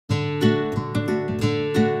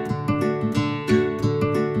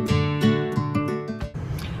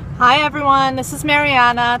Hi everyone, this is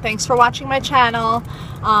Mariana. Thanks for watching my channel.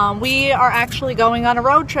 We are actually going on a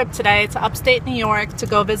road trip today to upstate New York to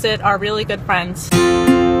go visit our really good friends.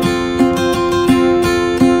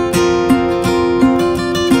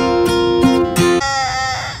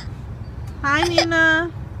 Hi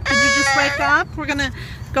Nina, did you just wake up? We're gonna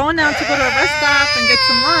go now to go to a rest stop and get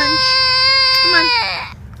some lunch. Come on,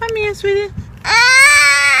 come here sweetie. You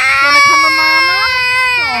wanna come with mama?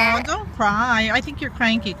 Oh, don't cry. I think you're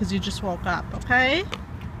cranky because you just woke up, okay?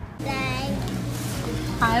 Bye.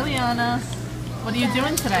 Hi, Liana. What are you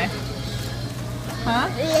doing today? Huh?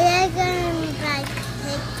 We're going to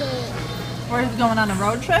ticket. We're going on a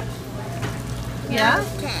road trip? Yeah?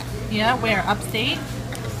 Okay. Yeah, where? Upstate?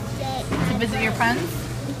 To visit your friends?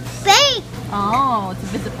 Blake. Oh, to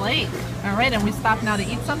visit Blake. All right, and we stopped now to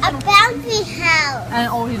eat something? A bouncy house. And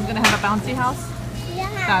oh, he's going to have a bouncy house? Yeah.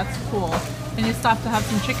 That's cool. And you stopped to have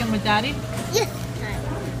some chicken with Daddy? Yes.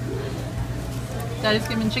 Daddy's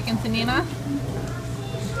giving chicken to Nina?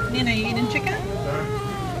 Nina, you eating chicken?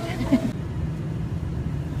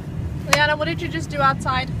 Liana, what did you just do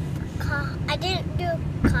outside? I didn't do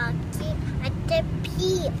coffee. I did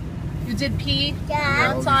pee. You did pee?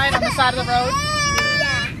 Yeah. Outside on the side of the road?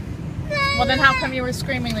 Yeah. Well, then how come you were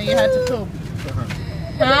screaming that you had to poop?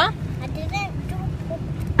 Huh? I didn't do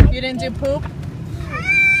poop. You didn't do poop?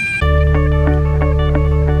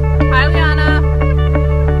 Hi, Liana.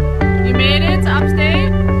 You made it to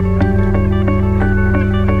upstate?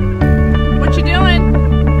 What you doing?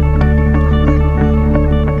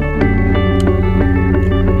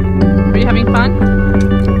 Are you having fun?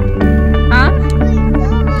 Huh?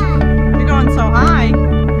 You're going so high.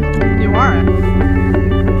 You are.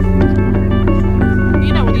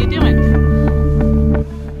 Nina, what are you doing?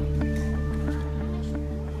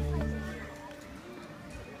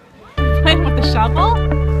 Playing with the shovel?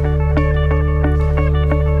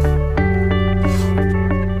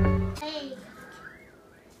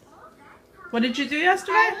 What did you do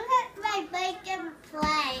yesterday? I went by Blake and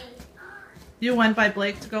play. You went by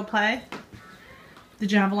Blake to go play?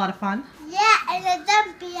 Did you have a lot of fun? Yeah, in a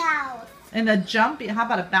dumpy house. In a jumpy, how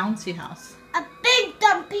about a bouncy house? A big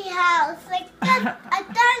dumpy house. Like that, a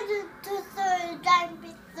dinosaur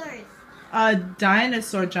dumpy. A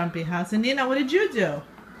dinosaur jumpy house. And Nina, what did you do?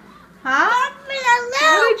 Huh? What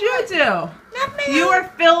What did you do? You were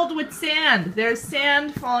filled with sand. There's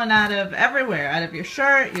sand falling out of everywhere. Out of your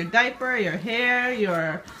shirt, your diaper, your hair,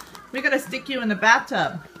 your... We're gonna stick you in the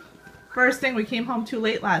bathtub. First thing, we came home too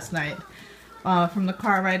late last night from the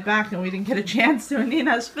car ride back and we didn't get a chance to. And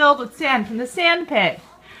Nina's filled with sand from the sand pit.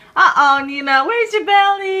 Uh-oh, Nina, where's your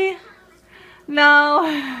belly?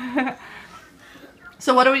 No.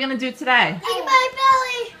 So what are we gonna do today? Eat my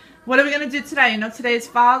belly. What are we gonna do today? You know, today is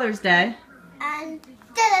Father's Day. And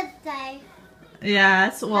Deda's Day.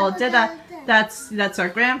 Yes, well, Oh, Deda, Deda. that's our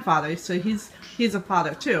grandfather, so he's a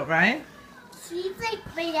father too, right? She's like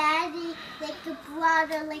my daddy, like a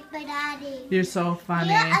brother, like my daddy. You're so funny.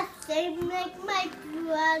 Yeah, same like my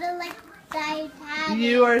brother, like my daddy.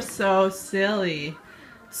 You are so silly.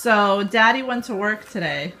 So, Daddy went to work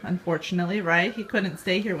today, unfortunately, right? He couldn't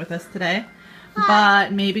stay here with us today.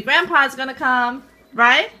 But maybe Grandpa's gonna come,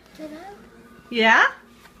 right? Deda? Yeah?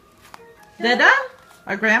 Deda?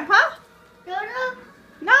 Our grandpa? Jojo?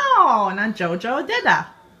 No, not Jojo, Deda.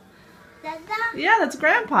 Deda? Yeah, that's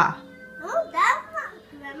Grandpa. Oh, that's not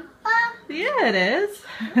Grandpa. Yeah, it is.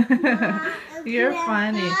 You're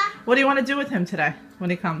funny. What do you want to do with him today when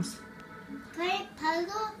he comes? Play a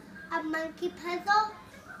puzzle, a monkey puzzle.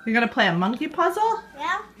 You're gonna play a monkey puzzle?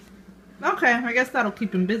 Yeah. Okay, I guess that'll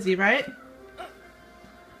keep him busy, right?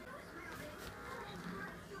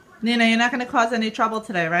 Nina, you're not gonna cause any trouble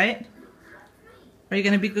today, right? Are you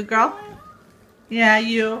gonna be a good girl? Yeah,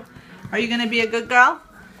 you. Are you gonna be a good girl?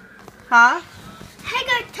 Huh? Hug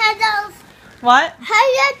her, Puddles. What?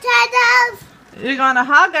 Hug her, Puddles. You're gonna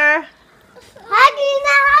hug her. Hug me,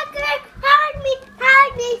 hug her. Hug me,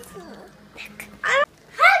 hug me.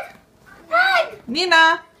 Hug. Hug.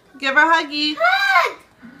 Nina, give her a huggy. Hug.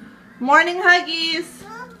 Morning huggies.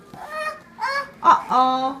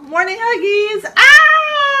 Uh-oh. Morning huggies.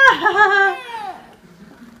 Ah!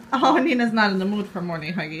 Oh, Nina's not in the mood for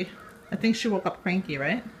morning huggy. I think she woke up cranky,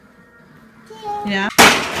 right? Yeah.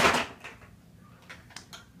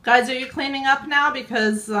 Guys, are you cleaning up now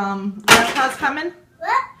because Grandpa's coming?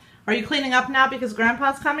 What? Are you cleaning up now because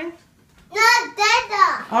Grandpa's coming? No,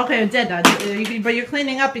 Deda. Okay, Deda. But you're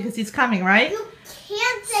cleaning up because he's coming, right? You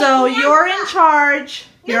can't say So Grandpa. you're in charge.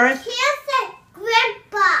 You can't say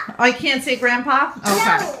Grandpa. I can't say Grandpa?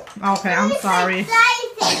 Okay. No. Okay, I'm sorry.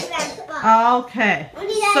 Okay.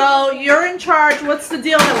 So you're in charge. What's the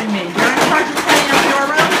deal that we made? You're in charge of cleaning up your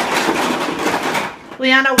room?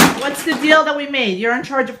 Liana, what's the deal that we made? You're in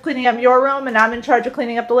charge of cleaning up your room and I'm in charge of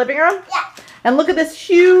cleaning up the living room? Yeah. And look at this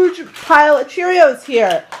huge pile of Cheerios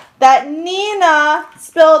here that Nina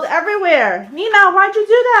spilled everywhere. Nina, why'd you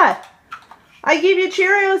do that? I gave you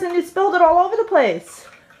Cheerios and you spilled it all over the place.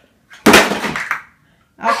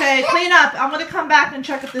 Okay, clean up. I'm going to come back and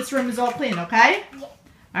check if this room is all clean, okay? Yeah.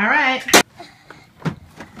 All right.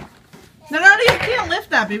 No, you can't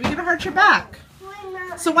lift that, baby. You're going to hurt your back. Why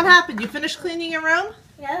not? So what happened? You finished cleaning your room?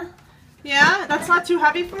 Yeah. Yeah? That's not too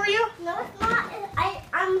heavy for you? No, it's not.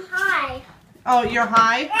 I'm high. Oh, you're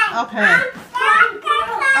high? Okay.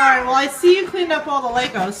 Alright, well I see you cleaned up all the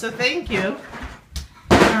Legos, so thank you.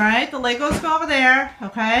 Alright, the Legos go over there,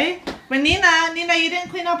 okay? But Nina, you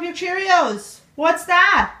didn't clean up your Cheerios. What's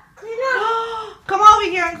that? Clean up. Come over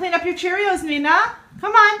here and clean up your Cheerios, Nina.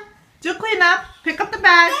 Come on. Do clean up. Pick up the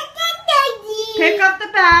bag. Pick up the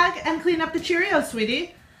bag and clean up the Cheerios,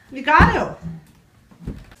 sweetie. You got to.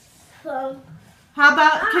 How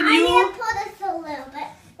about, can you... I need to pull this a little bit.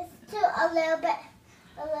 It's too a little bit.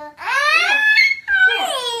 I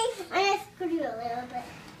need to screw you a little bit.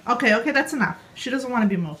 Okay, that's enough. She doesn't want to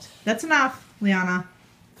be moved. That's enough, Liana.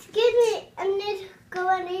 Excuse me, I need to go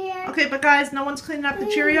in here. Okay, but guys, no one's cleaning up the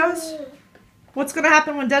Cheerios? What's going to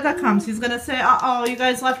happen when Deda comes? He's going to say, uh-oh, you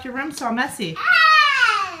guys left your room so messy.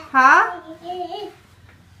 Huh?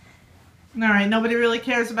 Alright, nobody really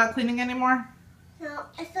cares about cleaning anymore? No,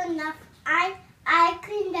 it's enough. I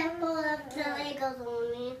cleaned up all of the Legos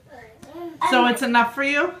on me. So it's enough for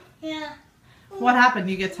you? Yeah. What happened?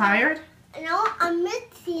 You get tired? No, I'm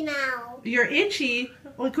itchy now. You're itchy?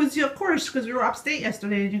 Well, because we were upstate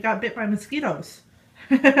yesterday and you got bit by mosquitoes.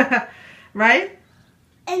 Right?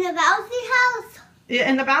 In the bouncy house? Yeah,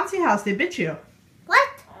 in the bouncy house, they bit you. What?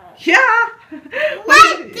 Yeah.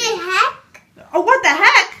 What the heck? Oh, what the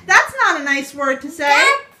heck? That's not a nice word to say.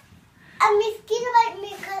 That's a mosquito bite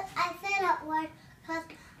me because I said that word because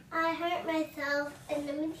I hurt myself and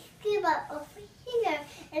the mosquito bite over here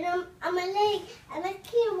and on my leg and the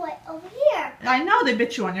mosquito bite over here. I know they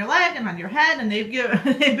bit you on your leg and on your head and they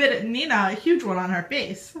bit Nina a huge one on her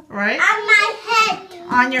face, right? On my head.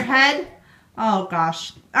 On your head? Oh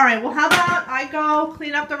gosh. Alright, well how about I go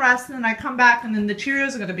clean up the rest and then I come back and then the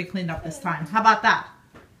Cheerios are going to be cleaned up this time. How about that?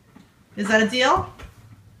 Is that a deal?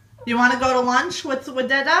 You want to go to lunch with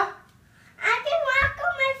Deda? I can walk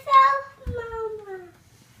on myself,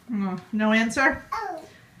 Mama. No answer? Oh.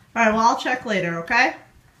 Alright, well I'll check later, okay?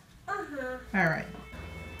 Uh-huh. Alright.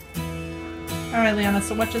 Alright, Liana,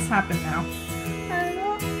 so what just happened now? I don't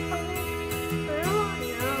know.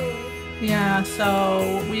 Yeah,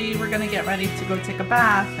 so we were going to get ready to go take a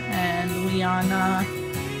bath and Liana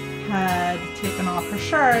had taken off her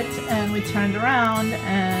shirt and we turned around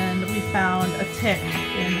and we found a tick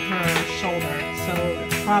in her shoulder. So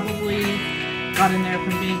it probably got in there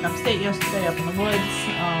from being upstate yesterday up in the woods.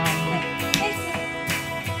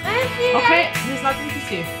 Okay, there's nothing to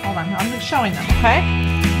see. Hold on, I'm just showing them, okay?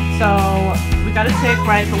 So we got a tick,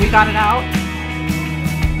 right, but we got it out.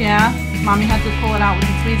 Yeah, Mommy had to pull it out with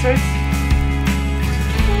the tweezers.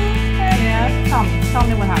 Yeah, tell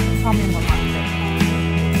me what happened. Tell me what Mommy did.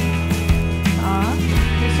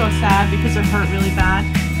 You're so sad because it hurt really bad.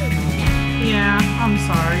 Yeah, I'm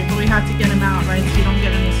sorry, but we had to get him out, right? So you don't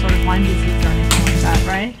get any sort of Lyme disease or anything like that,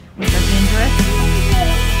 right? Which are dangerous.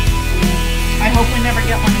 I hope we never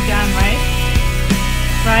get one again, right?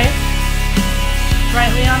 Right?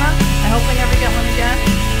 Right, Liana? I hope we never get one again.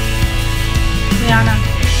 Liana?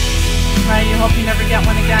 Right, you hope you never get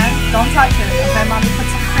one again? Don't touch it, okay? Mommy put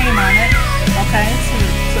some cream on it, okay?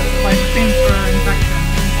 So like cream for infection.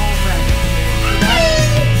 All red. See that?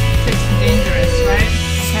 It's dangerous, right?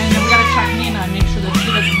 Okay, and then we gotta check Nina and make sure that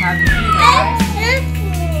she doesn't have it either, right?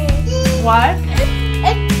 What?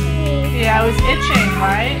 Yeah, it was itching,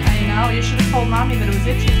 right? I know. You should have told Mommy that it was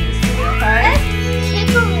itching yesterday, okay? It's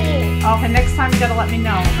tickling. Okay, next time you gotta let me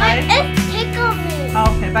know, okay? It's tickling.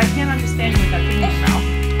 Okay, but I can't understand you with that thing in your mouth.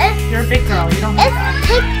 You're a big girl, you don't need that. It's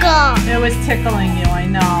tickle. It was tickling you, I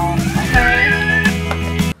know.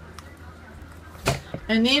 Okay?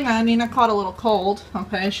 And Nina caught a little cold,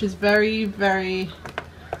 okay? She's very, very,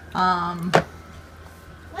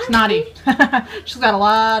 snotty. She's got a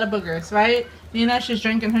lot of boogers, right? Nina, she's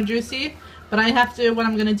drinking her juicy. But I have to, what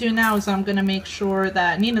I'm going to do now is I'm going to make sure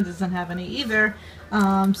that Nina doesn't have any either.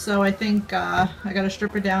 So I think I got to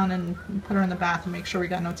strip her down and put her in the bath and make sure we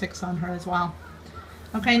got no ticks on her as well.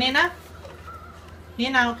 Okay, Nina?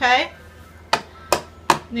 Nina, okay?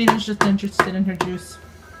 Nina's just interested in her juice.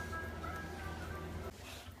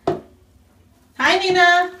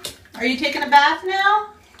 Nina. Are you taking a bath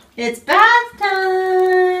now? It's bath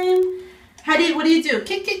time. What do you do?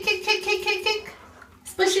 Kick, kick, kick, kick, kick, kick, kick.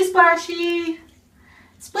 Splishy, splashy.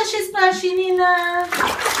 Splishy, splashy, Nina.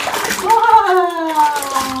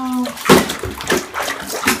 Whoa.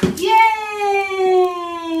 Yay.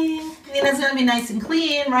 Nina's going to be nice and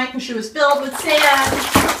clean, right? Because she was filled with sand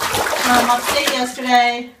from Upstate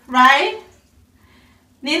yesterday, right?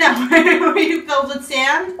 Nina, were you filled with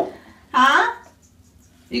sand? Huh?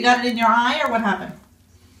 You got it in your eye or what happened?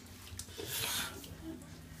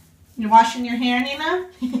 You washing your hair, Nina?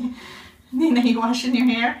 Nina, you washing your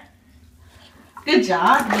hair? Good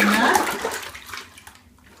job, Nina.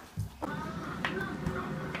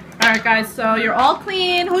 Alright guys, so you're all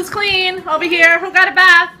clean. Who's clean? Over here. Who got a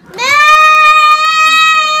bath? Me!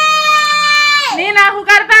 Nina, who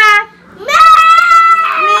got a bath? Me!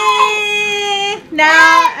 Me!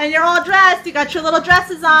 Now, and you're all dressed. You got your little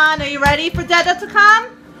dresses on. Are you ready for Deda to come?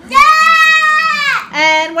 Yeah!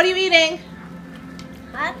 And what are you eating?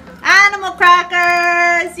 What? Animal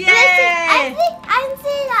crackers! Yay! I see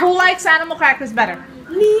that. Who likes animal crackers better?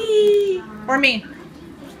 Me. Or me?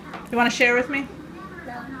 You want to share with me?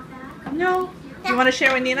 No. No. You want to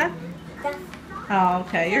share with Nina? Yes. Oh,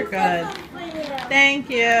 okay. You're good. Thank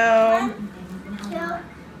you.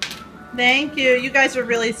 Thank you. You guys are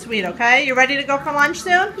really sweet, okay? You ready to go for lunch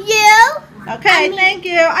soon? You? Okay, thank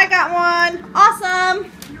you. I got one.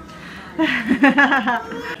 Awesome. Yeah.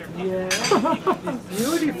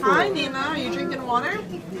 Beautiful. Hi, Nina. Are you drinking water?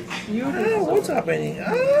 Beautiful. What's happening?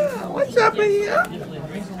 What's happening?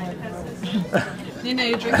 Nina,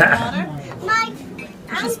 you drinking water? Mike.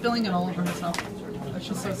 She's spilling it all over herself. That's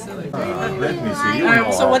just so silly. Let me see.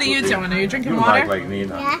 Alright, so what are you doing? Are you drinking water? Like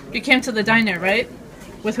Nina. Yeah. You came to the diner, right?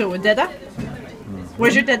 With who? With Deda?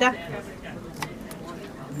 Where's your Deda?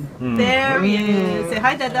 There he is. Say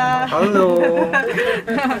hi, Deda. Hello.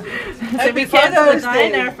 So we came to the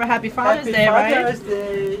diner for Happy Father's Day, right? Father's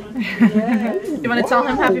Day. You want to tell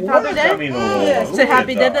him Happy Father's Day? Yes. Say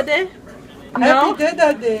Happy Deda Day? No? Happy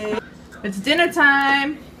Deda Day. It's dinner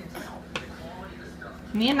time.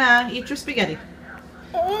 Nina, eat your spaghetti.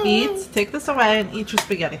 Eat. Take this away and eat your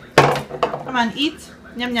spaghetti. Come on, eat.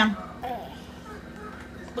 Yum yum.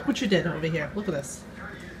 Look what you did over here. Look at this.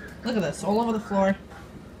 Look at this. All over the floor.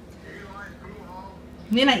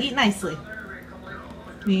 Nina, eat nicely.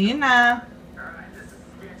 Nina.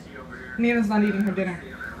 Nina's not eating her dinner.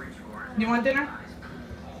 You want dinner?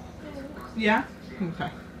 Yeah?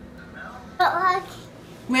 Okay.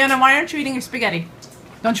 Liana, why aren't you eating your spaghetti?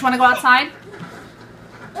 Don't you want to go outside?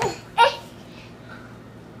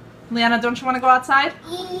 Liana, don't you want to go outside?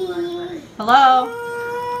 Hello?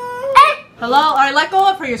 Hello? Alright, let go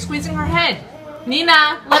of her. You're squeezing her head.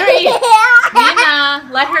 Nina, let her eat. Nina,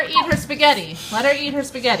 let her eat her spaghetti. Let her eat her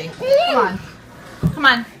spaghetti. Come on. Come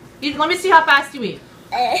on. Let me see how fast you eat.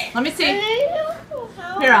 Let me see.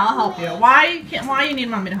 Here, I'll help you. Why you need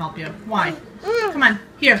mommy to help you? Why? Come on.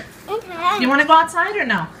 Here. You want to go outside or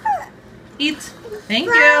no? Eat. Thank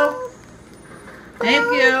you. Thank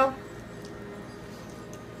you.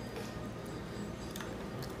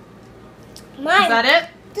 Mine. Is that it?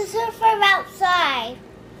 This is from outside.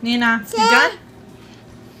 Nina, you done?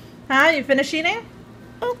 Huh? You finished eating?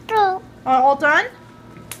 All done?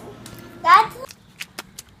 That's.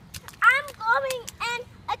 I'm going in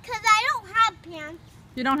because I don't have pants.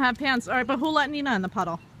 You don't have pants. Alright, but who let Nina in the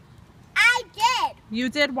puddle? I did. You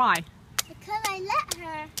did? Why? Because I let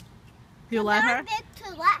her. You let her? I'm big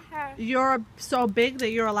to let her. You're so big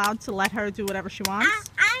that you're allowed to let her do whatever she wants?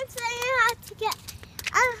 I'm saying how to get.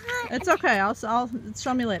 It's okay. I'll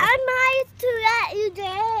show me later. I'm high to let you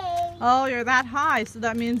do. Oh, you're that high, so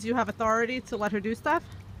that means you have authority to let her do stuff?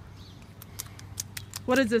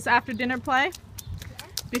 What is this, after dinner play?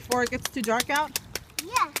 Before it gets too dark out?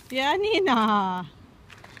 Yeah. Yeah, Nina.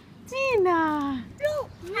 Nina.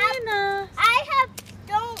 Nina. I have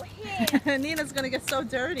don't hit. Nina's gonna get so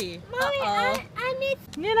dirty. Mommy, Uh-oh. I need.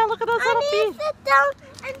 Nina, look at those little I feet. need to sit down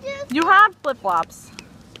and just. You have flip-flops.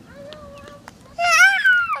 No.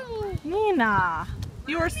 Nina,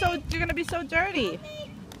 you're gonna be so dirty.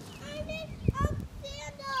 I need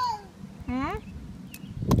sandals. Hmm?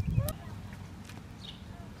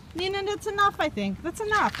 Nina, that's enough, I think. That's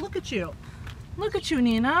enough. Look at you. Look at you,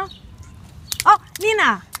 Nina. Oh,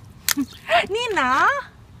 Nina. Nina.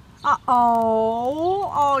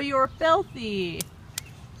 Uh-oh. Oh, you're filthy.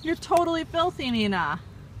 You're totally filthy, Nina.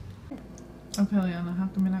 Okay, Liana, how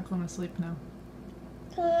come you're not going to sleep now?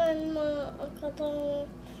 Because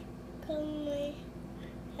my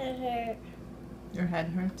head hurt. Your head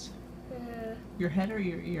hurts? Your head or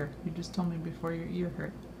your ear? You just told me before your ear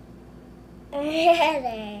hurt. My head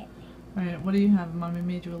hurt. Alright, what do you have? Mommy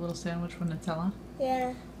made you a little sandwich from Nutella.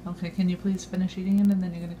 Yeah. Okay, can you please finish eating it and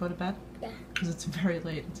then you're gonna go to bed? Yeah. Because it's very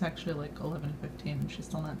late. It's actually like 11:15 and she's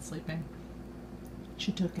still not sleeping.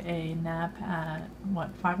 She took a nap at,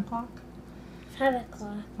 what, 5 o'clock? 5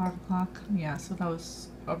 o'clock. 5 o'clock? Yeah, so that was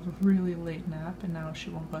a really late nap and now she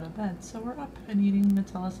won't go to bed. So we're up and eating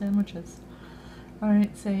Nutella sandwiches.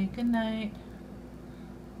 Alright, say goodnight.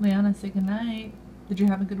 Liana, say goodnight. Did you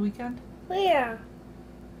have a good weekend? Where?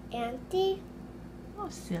 Auntie? Oh,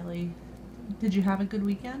 silly. Did you have a good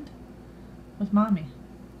weekend? With Mommy?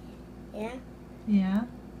 Yeah. Yeah?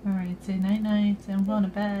 Alright, say night-night. Say I'm going to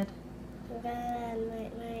bed. Good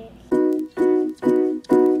night, night.